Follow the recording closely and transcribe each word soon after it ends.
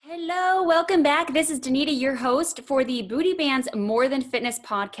welcome back. This is Danita, your host for the Booty Band's More Than Fitness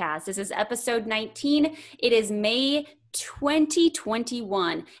podcast. This is episode 19. It is May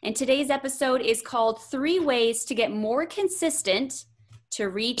 2021, and today's episode is called 3 Ways to Get More Consistent to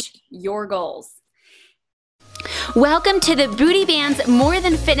Reach Your Goals. Welcome to the Booty Band's More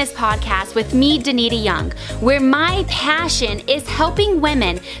Than Fitness podcast with me, Danita Young, where my passion is helping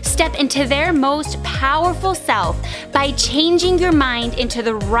women step into their most powerful self by changing your mind into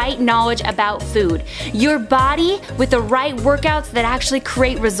the right knowledge about food, your body with the right workouts that actually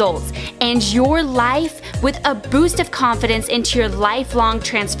create results, and your life with a boost of confidence into your lifelong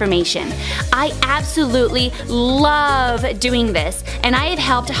transformation. I absolutely love doing this, and I have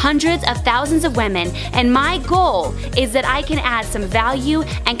helped hundreds of thousands of women, and my goal is that I can add some value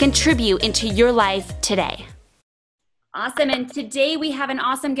and contribute into your life today. Awesome. And today we have an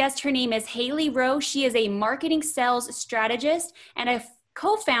awesome guest. Her name is Haley Rowe. She is a marketing sales strategist and a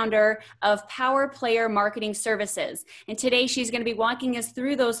co-founder of Power Player Marketing Services. And today she's going to be walking us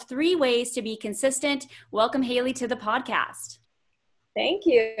through those 3 ways to be consistent. Welcome, Haley, to the podcast. Thank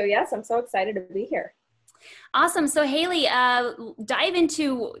you. Yes, I'm so excited to be here. Awesome. So Haley,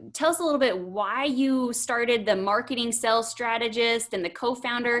 tell us a little bit why you started the marketing sales strategist and the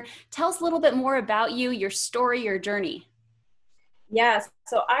co-founder. Tell us a little bit more about you, your story, your journey. Yes.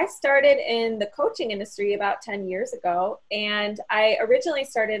 So I started in the coaching industry about 10 years ago, and I originally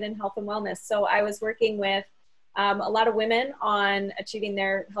started in health and wellness. So I was working with a lot of women on achieving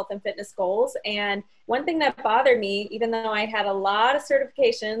their health and fitness goals. And one thing that bothered me, even though I had a lot of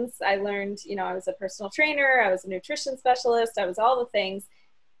certifications, I learned, I was a personal trainer, I was a nutrition specialist, I was all the things,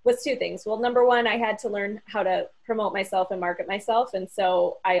 was 2 things. Well, number one, I had to learn how to promote myself and market myself. And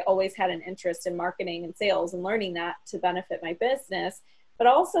so I always had an interest in marketing and sales and learning that to benefit my business. But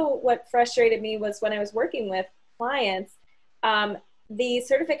also what frustrated me was when I was working with clients, the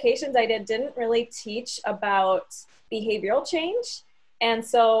certifications I didn't really teach about behavioral change. And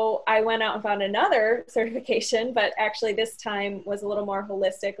so I went out and found another certification, but actually this time was a little more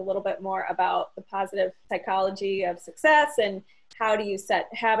holistic, a little bit more about the positive psychology of success and how do you set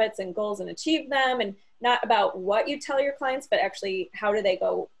habits and goals and achieve them, and not about what you tell your clients, but actually how do they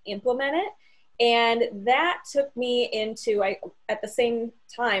go implement it. And that took me into, at the same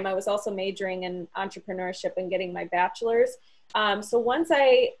time, I was also majoring in entrepreneurship and getting my bachelor's. So once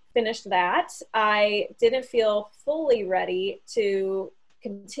I finished that, I didn't feel fully ready to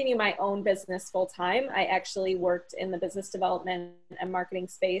continue my own business full time. I actually worked in the business development and marketing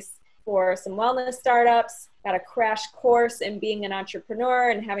space for some wellness startups, got a crash course in being an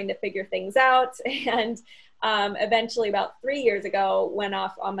entrepreneur and having to figure things out. And eventually about 3 years ago, went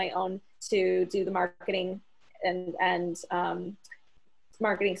off on my own to do the marketing and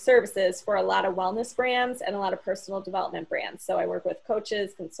marketing services for a lot of wellness brands and a lot of personal development brands. So I work with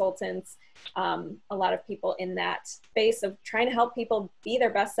coaches, consultants, a lot of people in that space of trying to help people be their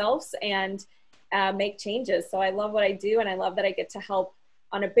best selves and make changes. So I love what I do, and I love that I get to help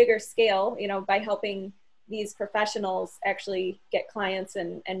on a bigger scale, by helping these professionals actually get clients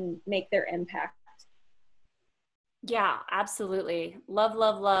and make their impact. Yeah, absolutely. Love,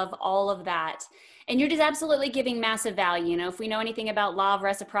 love, love all of that. And you're just absolutely giving massive value. If we know anything about law of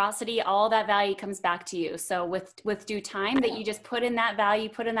reciprocity, all that value comes back to you. So with due time that you just put in that value,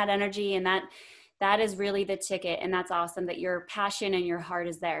 put in that energy, and that is really the ticket. And that's awesome that your passion and your heart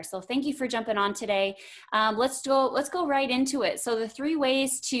is there. So thank you for jumping on today. Let's go right into it. So the 3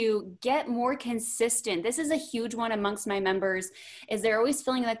 ways to get more consistent. This is a huge one amongst my members, is they're always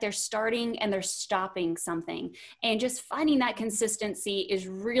feeling like they're starting and they're stopping something. And just finding that consistency is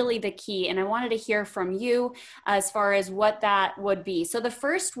really the key. And I wanted to hear from you as far as what that would be. So the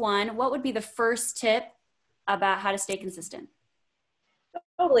first one, what would be the first tip about how to stay consistent?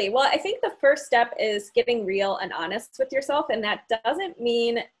 Totally. Well, I think the first step is getting real and honest with yourself. And that doesn't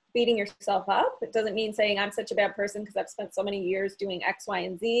mean beating yourself up. It doesn't mean saying I'm such a bad person because I've spent so many years doing X, Y,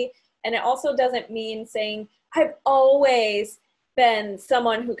 and Z. And it also doesn't mean saying I've always been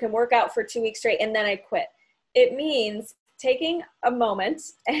someone who can work out for 2 weeks straight and then I quit. It means taking a moment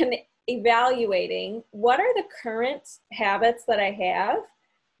and evaluating what are the current habits that I have?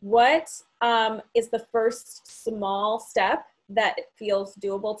 What is the first small step that feels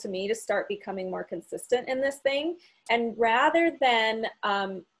doable to me to start becoming more consistent in this thing? And rather than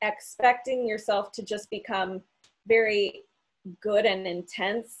expecting yourself to just become very good and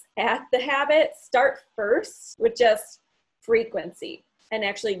intense at the habit, start first with just frequency and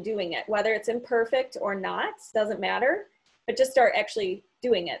actually doing it. Whether it's imperfect or not, doesn't matter, but just start actually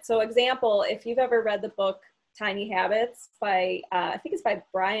doing it. So example, if you've ever read the book Tiny Habits by, I think it's by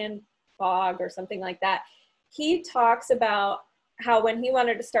Brian Fogg or something like that, he talks about how when he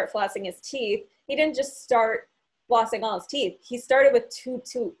wanted to start flossing his teeth, he didn't just start flossing all his teeth. He started with two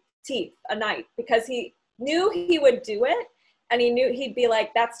teeth a night because he knew he would do it, and he knew he'd be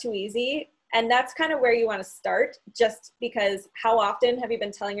like, that's too easy. And that's kind of where you want to start, just because how often have you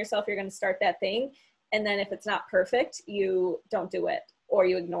been telling yourself you're going to start that thing? And then if it's not perfect, you don't do it or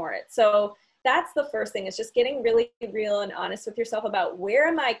you ignore it. So that's the first thing, is just getting really real and honest with yourself about, where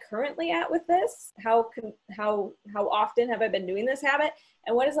am I currently at with this? How often have I been doing this habit?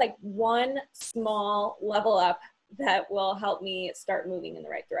 And what is like one small level up that will help me start moving in the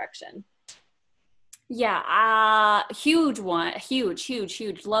right direction? Yeah, huge one,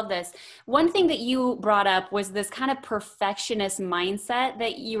 huge. Love this. One thing that you brought up was this kind of perfectionist mindset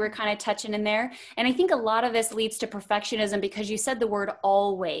that you were kind of touching in there. And I think a lot of this leads to perfectionism because you said the word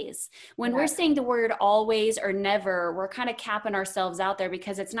always. When we're saying the word always or never, we're kind of capping ourselves out there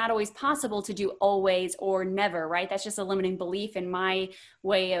because it's not always possible to do always or never, right? That's just a limiting belief in my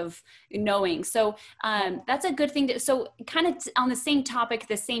way of knowing. So that's a good thing to, so kind of on the same topic,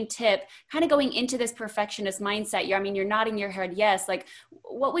 the same tip, kind of going into this perfectionist mindset. You're nodding your head yes. Like,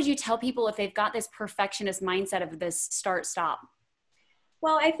 what would you tell people if they've got this perfectionist mindset of this start stop?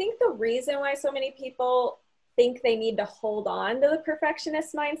 Well, I think the reason why so many people think they need to hold on to the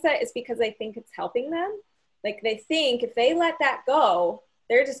perfectionist mindset is because they think it's helping them. Like, they think if they let that go,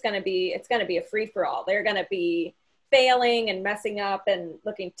 they're just going to be, it's going to be a free for all. They're going to be failing and messing up and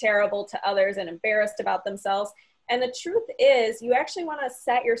looking terrible to others and embarrassed about themselves. And the truth is, you actually want to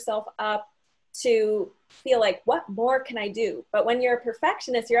set yourself up to feel like, what more can I do? But when you're a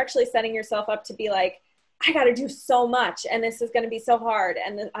perfectionist, you're actually setting yourself up to be like, I got to do so much, and this is going to be so hard,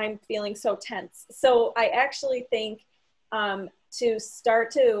 and I'm feeling so tense. So I actually think to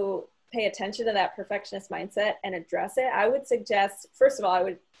start to pay attention to that perfectionist mindset and address it, I would suggest, first of all, I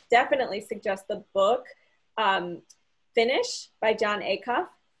would definitely suggest the book Finish by Jon Acuff,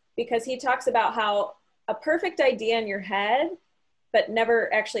 because he talks about how a perfect idea in your head but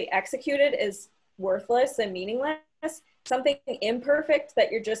never actually executed is worthless and meaningless. Something imperfect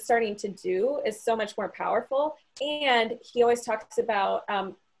that you're just starting to do is so much more powerful. And he always talks about,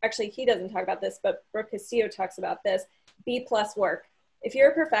 actually he doesn't talk about this, but Brooke Castillo talks about this, B+ work. If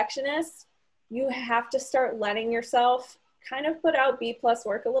you're a perfectionist, you have to start letting yourself kind of put out B+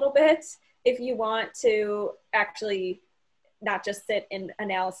 work a little bit if you want to actually not just sit in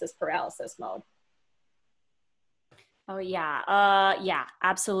analysis paralysis mode. Oh yeah. Yeah,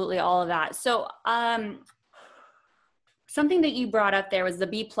 absolutely. All of that. So, something that you brought up there was the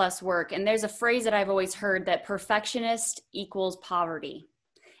B+ work. And there's a phrase that I've always heard, that perfectionist equals poverty.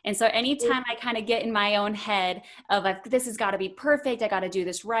 And so anytime I kind of get in my own head of like, this has got to be perfect, I got to do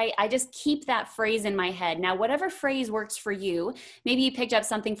this right, I just keep that phrase in my head. Now, whatever phrase works for you, maybe you picked up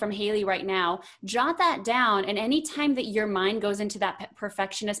something from Haley right now, jot that down. And anytime that your mind goes into that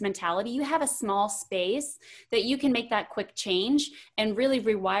perfectionist mentality, you have a small space that you can make that quick change and really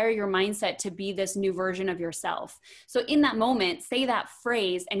rewire your mindset to be this new version of yourself. So in that moment, say that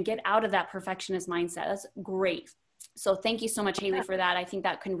phrase and get out of that perfectionist mindset. That's great. So thank you so much, Haley, for that. I think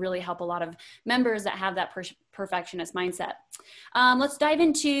that can really help a lot of members that have that perfectionist mindset. Let's dive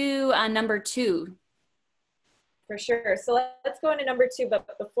into number 2. For sure. So let's go into number 2.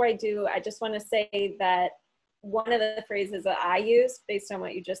 But before I do, I just want to say that one of the phrases that I use based on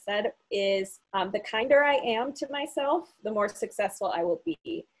what you just said is the kinder I am to myself, the more successful I will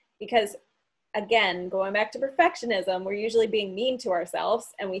be. Because again, going back to perfectionism, we're usually being mean to ourselves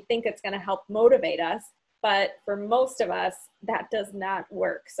and we think it's going to help motivate us. But for most of us, that does not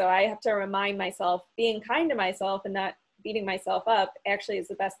work. So I have to remind myself, being kind to myself and not beating myself up actually is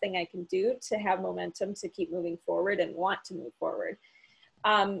the best thing I can do to have momentum to keep moving forward and want to move forward.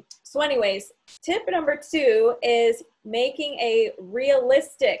 So anyways, tip number 2 is making a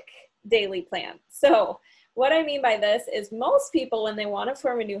realistic daily plan. So what I mean by this is, most people, when they want to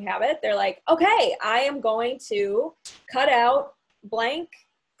form a new habit, they're like, okay, I am going to cut out blank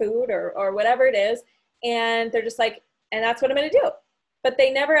food or whatever it is. And they're just like, and that's what I'm going to do. But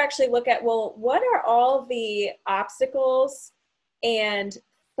they never actually look at, well, what are all the obstacles and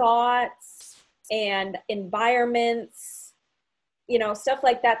thoughts and environments, stuff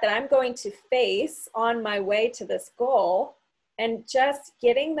like that I'm going to face on my way to this goal, and just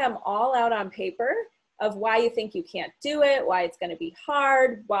getting them all out on paper of why you think you can't do it, why it's going to be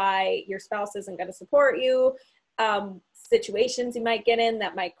hard, why your spouse isn't going to support you, situations you might get in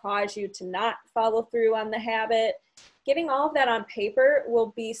that might cause you to not follow through on the habit. Getting all of that on paper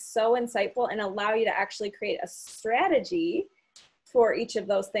will be so insightful and allow you to actually create a strategy for each of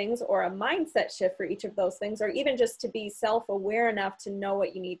those things, or a mindset shift for each of those things, or even just to be self-aware enough to know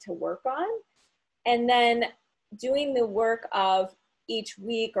what you need to work on. And then doing the work of each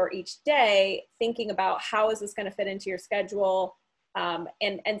week or each day, thinking about how is this going to fit into your schedule,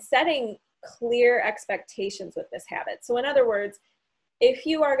 and setting clear expectations with this habit. So in other words, if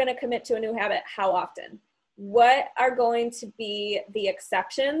you are going to commit to a new habit, how often? What are going to be the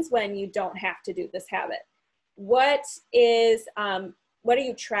exceptions when you don't have to do this habit? What are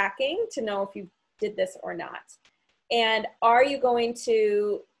you tracking to know if you did this or not? And what are you going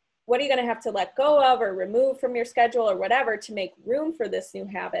to have to let go of or remove from your schedule or whatever to make room for this new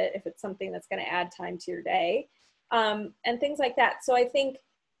habit if it's something that's going to add time to your day, and things like that. So I think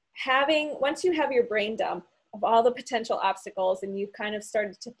once you have your brain dump of all the potential obstacles and you've kind of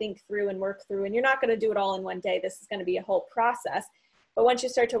started to think through and work through, and you're not going to do it all in one day, this is going to be a whole process. But once you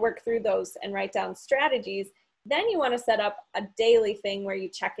start to work through those and write down strategies, then you want to set up a daily thing where you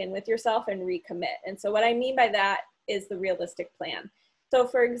check in with yourself and recommit. And so what I mean by that is the realistic plan. So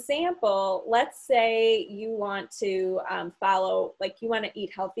for example, let's say you want to follow, like you want to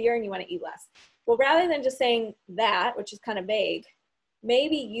eat healthier and you want to eat less. Well, rather than just saying that, which is kind of vague,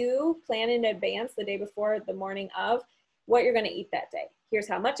 maybe you plan in advance the day before, the morning of, what you're going to eat that day. Here's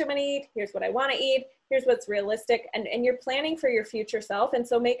how much I'm going to eat. Here's what I want to eat. Here's what's realistic. And you're planning for your future self. And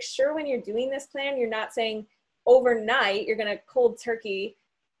so make sure when you're doing this plan, you're not saying overnight you're going to cold turkey,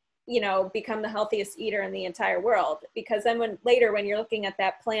 become the healthiest eater in the entire world. Because then when you're looking at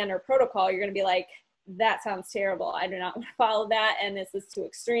that plan or protocol, you're going to be like, that sounds terrible. I do not want to follow that. And this is too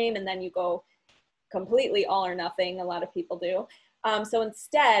extreme. And then you go completely all or nothing. A lot of people do. So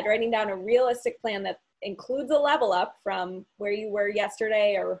instead, writing down a realistic plan that includes a level up from where you were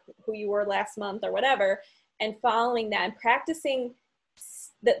yesterday or who you were last month or whatever, and following that and practicing.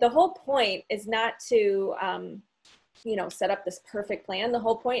 The whole point is not to, set up this perfect plan. The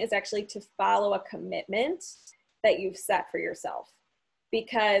whole point is actually to follow a commitment that you've set for yourself.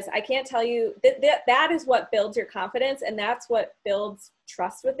 Because I can't tell you that is what builds your confidence, and that's what builds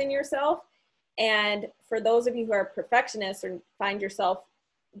trust within yourself. And for those of you who are perfectionists or find yourself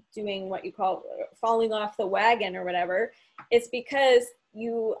doing what you call falling off the wagon or whatever, it's because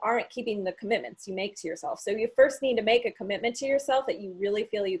you aren't keeping the commitments you make to yourself. So you first need to make a commitment to yourself that you really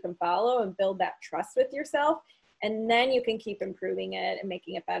feel you can follow and build that trust with yourself. And then you can keep improving it and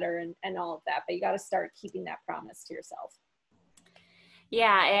making it better and all of that. But you got to start keeping that promise to yourself.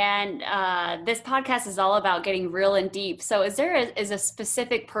 Yeah, and this podcast is all about getting real and deep. So is there a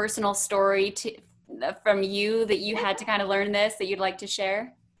specific personal story from you that you had to kind of learn this that you'd like to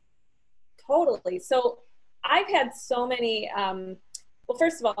share? Totally. So I've had so many, well,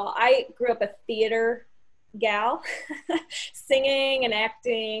 first of all, I grew up a theater gal, singing and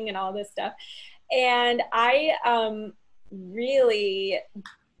acting and all this stuff. And I really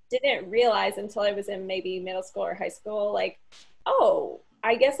didn't realize until I was in maybe middle school or high school, like, oh,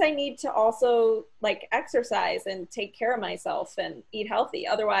 I guess I need to also like exercise and take care of myself and eat healthy.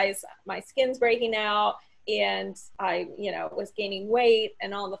 Otherwise my skin's breaking out and I, was gaining weight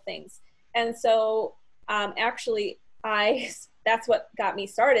and all the things. And so actually that's what got me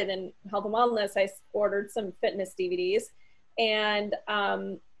started in health and wellness. I ordered some fitness DVDs and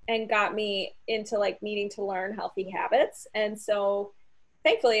got me into like needing to learn healthy habits. And so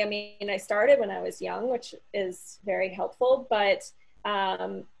thankfully, I started when I was young, which is very helpful, but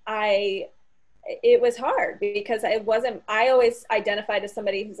it was hard because I always identified as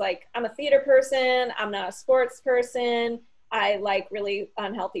somebody who's like, I'm a theater person. I'm not a sports person. I like really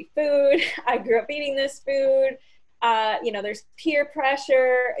unhealthy food. I grew up eating this food. There's peer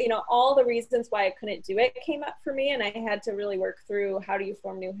pressure, all the reasons why I couldn't do it came up for me. And I had to really work through, how do you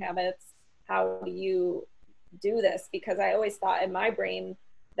form new habits? How do you do this? Because I always thought in my brain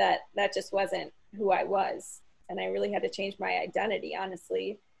that just wasn't who I was. And I really had to change my identity,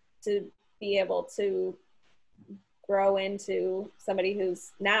 honestly, to be able to grow into somebody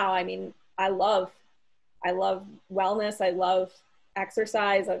who's now, I love wellness. I love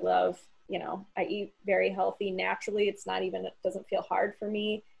exercise. I love, I eat very healthy naturally. It doesn't feel hard for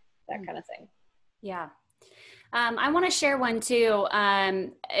me, that kind of thing. Yeah. I want to share one too,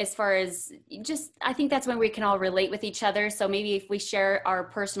 as far as I think that's when we can all relate with each other. So maybe if we share our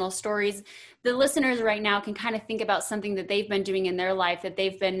personal stories, the listeners right now can kind of think about something that they've been doing in their life that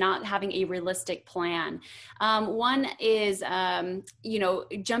they've been not having a realistic plan. One is,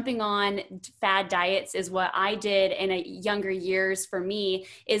 jumping on fad diets is what I did in younger years. For me,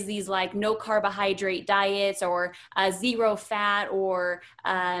 is these like no carbohydrate diets or zero fat or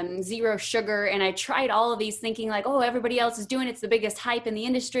zero sugar. And I tried all of these thinking like, oh, everybody else is doing it. It's the biggest hype in the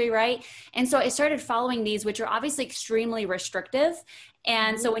industry, right? And so I started following these, which are obviously extremely restrictive.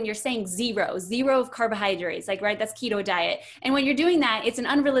 And so when you're saying zero of carbohydrates, like, right, that's keto diet. And when you're doing that, it's an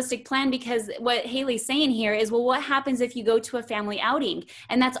unrealistic plan, because what Haley's saying here is, well, what happens if you go to a family outing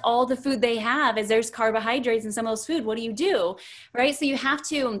and that's all the food they have is there's carbohydrates in some of those food? What do? Right? So you have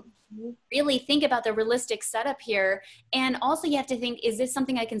to really think about the realistic setup here. And also you have to think, is this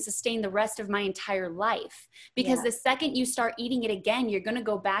something I can sustain the rest of my entire life? Because the second you start eating it again, you're going to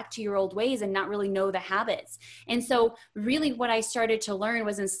go back to your old ways and not really know the habits. And so really what I started to learn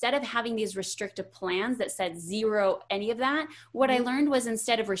was, instead of having these restrictive plans that said zero any of that, what I learned was,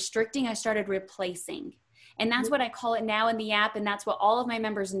 instead of restricting, I started replacing. And that's what I call it now in the app. And that's what all of my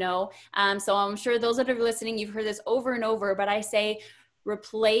members know. So I'm sure those that are listening, you've heard this over and over, but I say,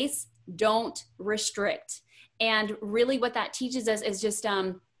 replace, don't restrict. And really what that teaches us is just,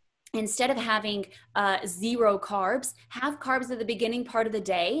 instead of having zero carbs, have carbs at the beginning part of the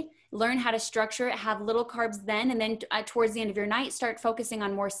day. Learn how to structure it, have little carbs then, and then towards the end of your night, start focusing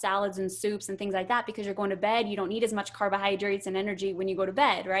on more salads and soups and things like that, because you're going to bed. You don't need as much carbohydrates and energy when you go to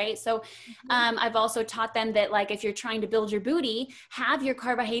bed, right? So I've also taught them that, like, if you're trying to build your booty, have your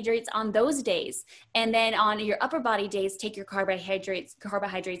carbohydrates on those days. And then on your upper body days, take your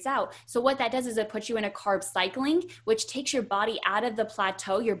carbohydrates out. So what that does is it puts you in a carb cycling, which takes your body out of the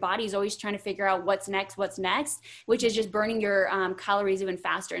plateau. Your body's always trying to figure out what's next, which is just burning your calories even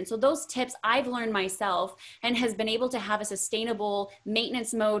faster. And so those tips I've learned myself, and has been able to have a sustainable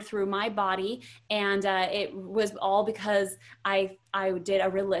maintenance mode through my body. And it was all because I did a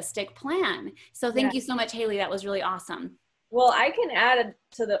realistic plan. So thank you so much, Haley. That was really awesome. Well, I can add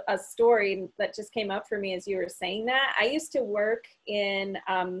to a story that just came up for me as you were saying that. I used to work in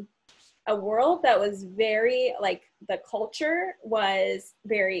a world that was very, like, the culture was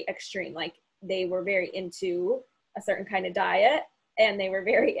very extreme. Like, they were very into a certain kind of diet, and they were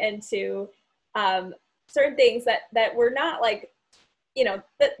very into certain things that were not, like, you know,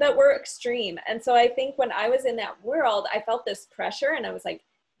 that were extreme. And so I think when I was in that world, I felt this pressure, and I was, like,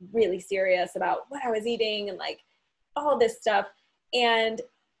 really serious about what I was eating and, like, all this stuff. And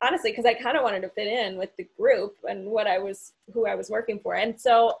honestly, because I kind of wanted to fit in with the group and who I was working for. And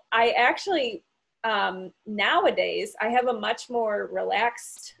so I actually, nowadays, I have a much more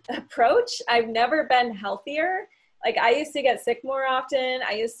relaxed approach. I've never been healthier. Like, I used to get sick more often.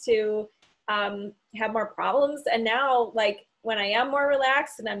 I used to have more problems. And now, like, when I am more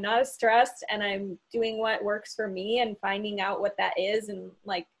relaxed and I'm not as stressed and I'm doing what works for me and finding out what that is and,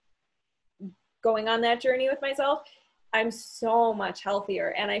 like, going on that journey with myself, I'm so much healthier.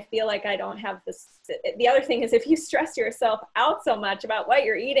 And I feel like I don't have this. The other thing is, if you stress yourself out so much about what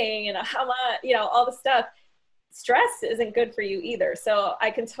you're eating and how much, you know, all the stuff, stress isn't good for you either. So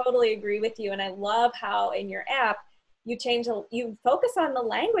I can totally agree with you. And I love how in your app, you focus on the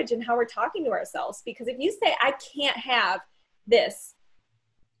language and how we're talking to ourselves. Because if you say, I can't have this,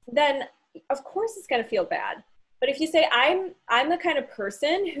 then of course it's going to feel bad. But if you say, I'm the kind of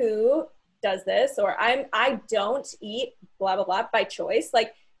person who does this, or I don't eat blah, blah, blah by choice,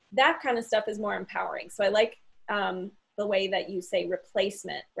 like, that kind of stuff is more empowering. So I like the way that you say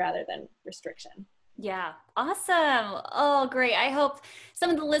replacement rather than restriction. Yeah. Awesome. Oh, great. I hope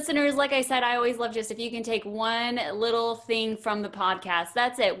some of the listeners, like I said, I always love just if you can take one little thing from the podcast,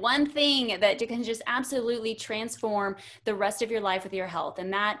 that's it. One thing that can just absolutely transform the rest of your life with your health.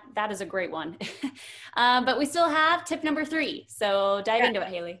 And that is a great one. But we still have tip number 3. So dive into it,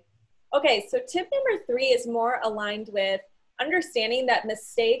 Haley. Okay. So tip number 3 is more aligned with understanding that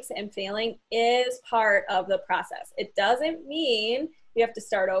mistakes and failing is part of the process. It doesn't mean you have to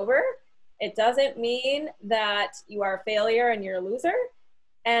start over. It doesn't mean that you are a failure and you're a loser.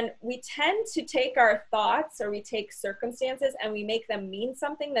 And we tend to take our thoughts, or we take circumstances, and we make them mean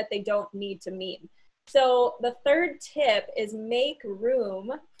something that they don't need to mean. So the third tip is make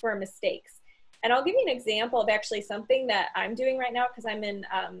room for mistakes. And I'll give you an example of actually something that I'm doing right now, because I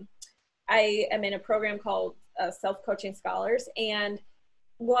am in a program called Self-Coaching Scholars. And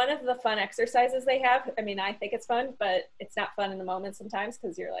one of the fun exercises they have, I mean, I think it's fun, but it's not fun in the moment sometimes,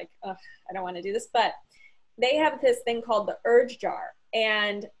 because you're like, oh, I don't want to do this. But they have this thing called the urge jar.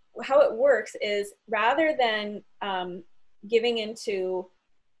 And how it works is, rather than giving into,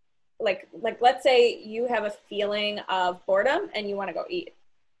 like let's say you have a feeling of boredom and you want to go eat.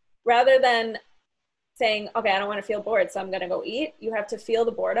 Rather than saying, okay, I don't want to feel bored, so I'm going to go eat, you have to feel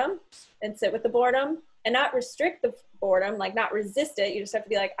the boredom and sit with the boredom and not restrict the boredom, like not resist it. You just have to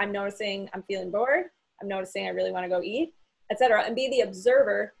be like, I'm noticing I'm feeling bored. I'm noticing I really want to go eat, etc. And be the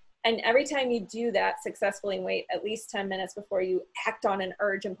observer. And every time you do that successfully and wait at least 10 minutes before you act on an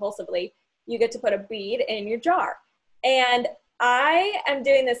urge impulsively, you get to put a bead in your jar. And I am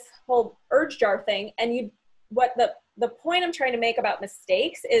doing this whole urge jar thing. And what the the point I'm trying to make about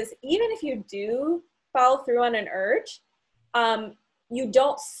mistakes is even if you do follow through on an urge, you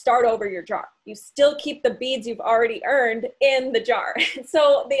don't start over your jar. You still keep the beads you've already earned in the jar.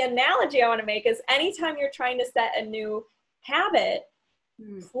 So the analogy I want to make is anytime you're trying to set a new habit,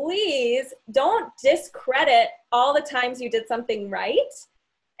 please don't discredit all the times you did something right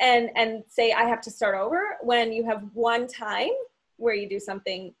and say, I have to start over, when you have one time where you do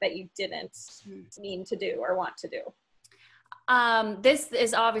something that you didn't mean to do or want to do. This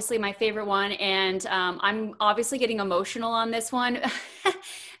is obviously my favorite one, and I'm obviously getting emotional on this one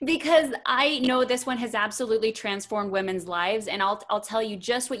because I know this one has absolutely transformed women's lives, and I'll tell you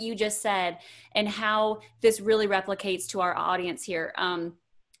just what you just said and how this really replicates to our audience here.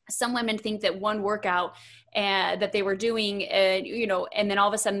 Some women think that one workout that they were doing, and then all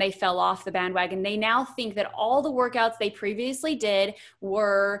of a sudden they fell off the bandwagon. They now think that all the workouts they previously did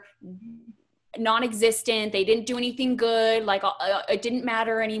were non-existent. They didn't do anything good. Like it didn't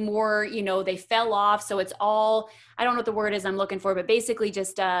matter anymore. They fell off. So it's all, I don't know what the word is I'm looking for, but basically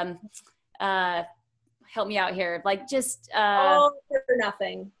just, help me out here. Like just, all for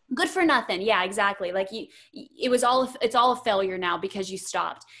nothing. Good for nothing. Yeah, exactly. Like it's all a failure now because you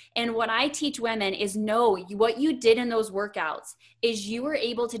stopped. And what I teach women is what you did in those workouts is you were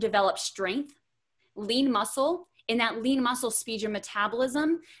able to develop strength, lean muscle, and that lean muscle speeds your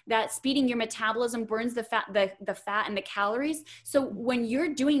metabolism. That speeding your metabolism burns the fat and the calories. So when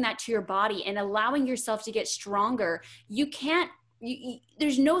you're doing that to your body and allowing yourself to get stronger,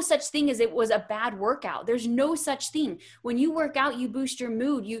 there's no such thing as it was a bad workout. There's no such thing. When you work out, you boost your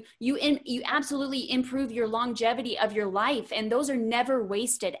mood. You absolutely improve your longevity of your life. And those are never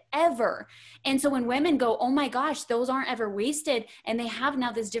wasted, ever. And so when women go, oh my gosh, those aren't ever wasted, and they have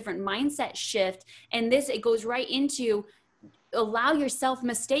now this different mindset shift, and it goes right into allow yourself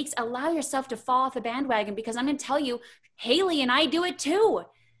mistakes, allow yourself to fall off the bandwagon, because I'm going to tell you, Haley and I do it too.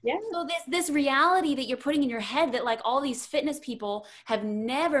 Yeah. So this reality that you're putting in your head that like all these fitness people have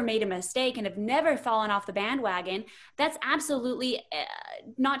never made a mistake and have never fallen off the bandwagon, that's absolutely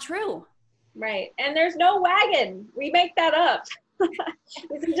not true. Right. And there's no wagon. We make that up.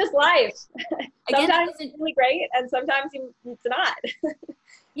 This is just life. Sometimes it's really great and sometimes it's not.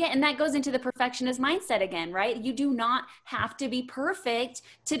 Yeah. And that goes into the perfectionist mindset again, right? You do not have to be perfect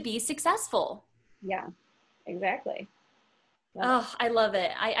to be successful. Yeah, exactly. Oh, I love it.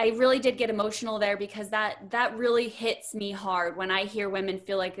 I really did get emotional there because that really hits me hard when I hear women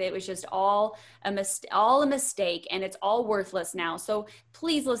feel like it was just all a mistake and it's all worthless now. So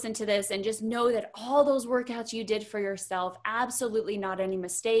please listen to this and just know that all those workouts you did for yourself, absolutely not any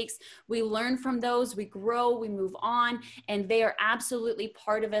mistakes. We learn from those, we grow, we move on, and they are absolutely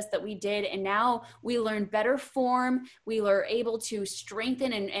part of us that we did. And now we learn better form. We are able to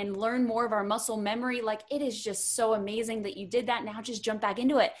strengthen and learn more of our muscle memory. Like it is just so amazing that you did that. Now just jump back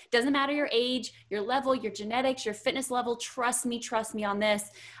into it. Doesn't matter your age, your level, your genetics, your fitness level. Trust me on this.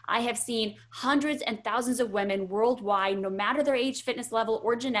 I have seen hundreds and thousands of women worldwide, no matter their age, fitness level,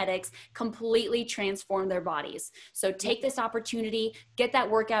 or genetics, completely transform their bodies. So take this opportunity, get that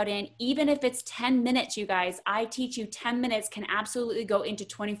workout in, even if it's 10 minutes, you guys. I teach you 10 minutes can absolutely go into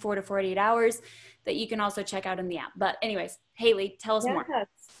 24 to 48 hours that you can also check out in the app. But anyways, Haley, tell us more.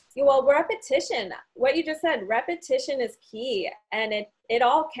 Well, repetition, what you just said, repetition is key, and it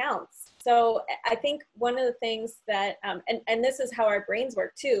all counts. So I think one of the things that, and this is how our brains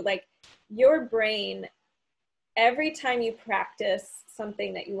work too, like your brain, every time you practice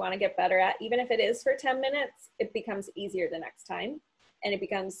something that you want to get better at, even if it is for 10 minutes, it becomes easier the next time and it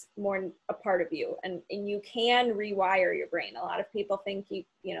becomes more a part of you, and you can rewire your brain. A lot of people think the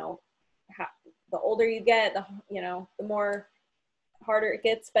older you get, the more harder it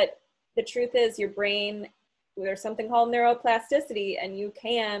gets, but the truth is your brain, there's something called neuroplasticity, and you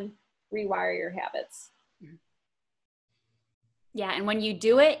can rewire your habits. Yeah, and when you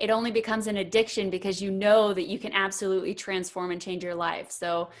do it, it only becomes an addiction because you know that you can absolutely transform and change your life.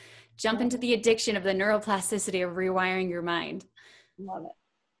 So jump into the addiction of the neuroplasticity of rewiring your mind. Love it.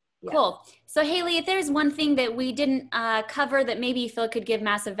 Yeah. Cool. So Haley, if there's one thing that we didn't cover that maybe you feel could give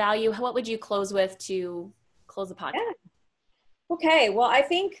massive value, what would you close with to close the podcast? Yeah. Okay, well, I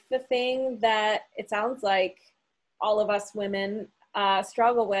think the thing that it sounds like all of us women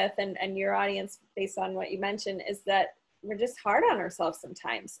struggle with, and your audience, based on what you mentioned, is that we're just hard on ourselves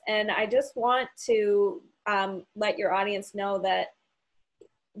sometimes. And I just want to let your audience know that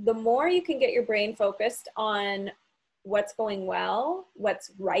the more you can get your brain focused on what's going well,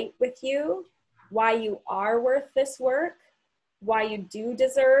 what's right with you, why you are worth this work, why you do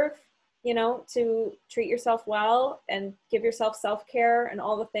deserve to treat yourself well and give yourself self-care and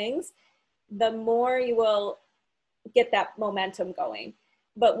all the things, the more you will get that momentum going.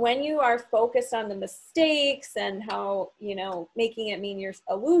 But when you are focused on the mistakes and how, you know, making it mean you're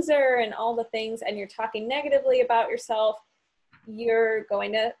a loser and all the things, and you're talking negatively about yourself, you're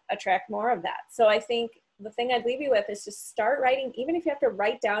going to attract more of that. So I think the thing I'd leave you with is just start writing, even if you have to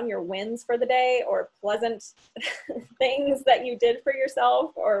write down your wins for the day or pleasant things that you did for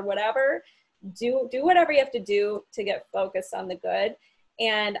yourself or whatever. Do whatever you have to do to get focused on the good.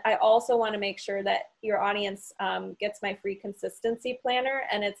 And I also want to make sure that your audience gets my free consistency planner,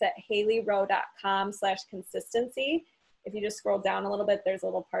 and it's at haleyrowe.com/consistency. If you just scroll down a little bit, there's a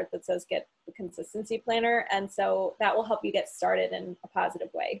little part that says get the consistency planner. And so that will help you get started in a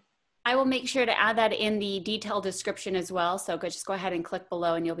positive way. I will make sure to add that in the detailed description as well. So just go ahead and click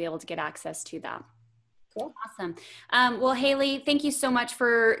below and you'll be able to get access to that. Cool. Awesome. Well, Haley, thank you so much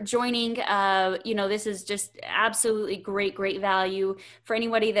for joining. You know, this is just absolutely great value for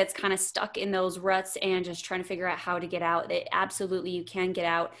anybody that's kind of stuck in those ruts and just trying to figure out how to get out. That absolutely you can get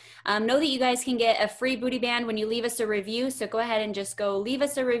out. Know that you guys can get a free booty band when you leave us a review. So go ahead and just go leave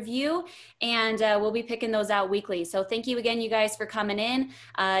us a review, and we'll be picking those out weekly. So thank you again, you guys, for coming in.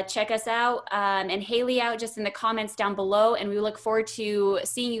 Check us out and Haley out just in the comments down below. And we look forward to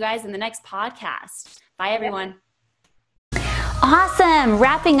seeing you guys in the next podcast. Bye, everyone. Awesome.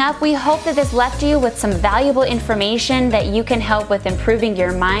 Wrapping up, we hope that this left you with some valuable information that you can help with improving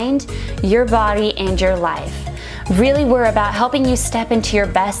your mind, your body, and your life. Really, we're about helping you step into your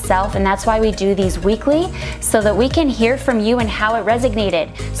best self, and that's why we do these weekly, so that we can hear from you and how it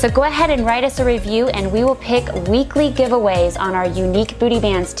resonated. So go ahead and write us a review, and we will pick weekly giveaways on our unique booty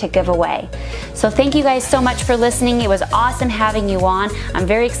bands to give away. So thank you guys so much for listening. It was awesome having you on. I'm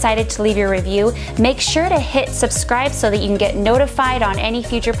very excited to leave your review. Make sure to hit subscribe so that you can get notified on any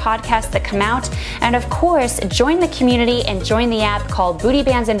future podcasts that come out. And of course, join the community and join the app called Booty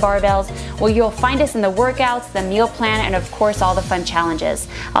Bands and Barbells, where you'll find us in the workouts, the meal plan, and of course all the fun challenges.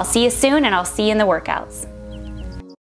 I'll see you soon, and I'll see you in the workouts.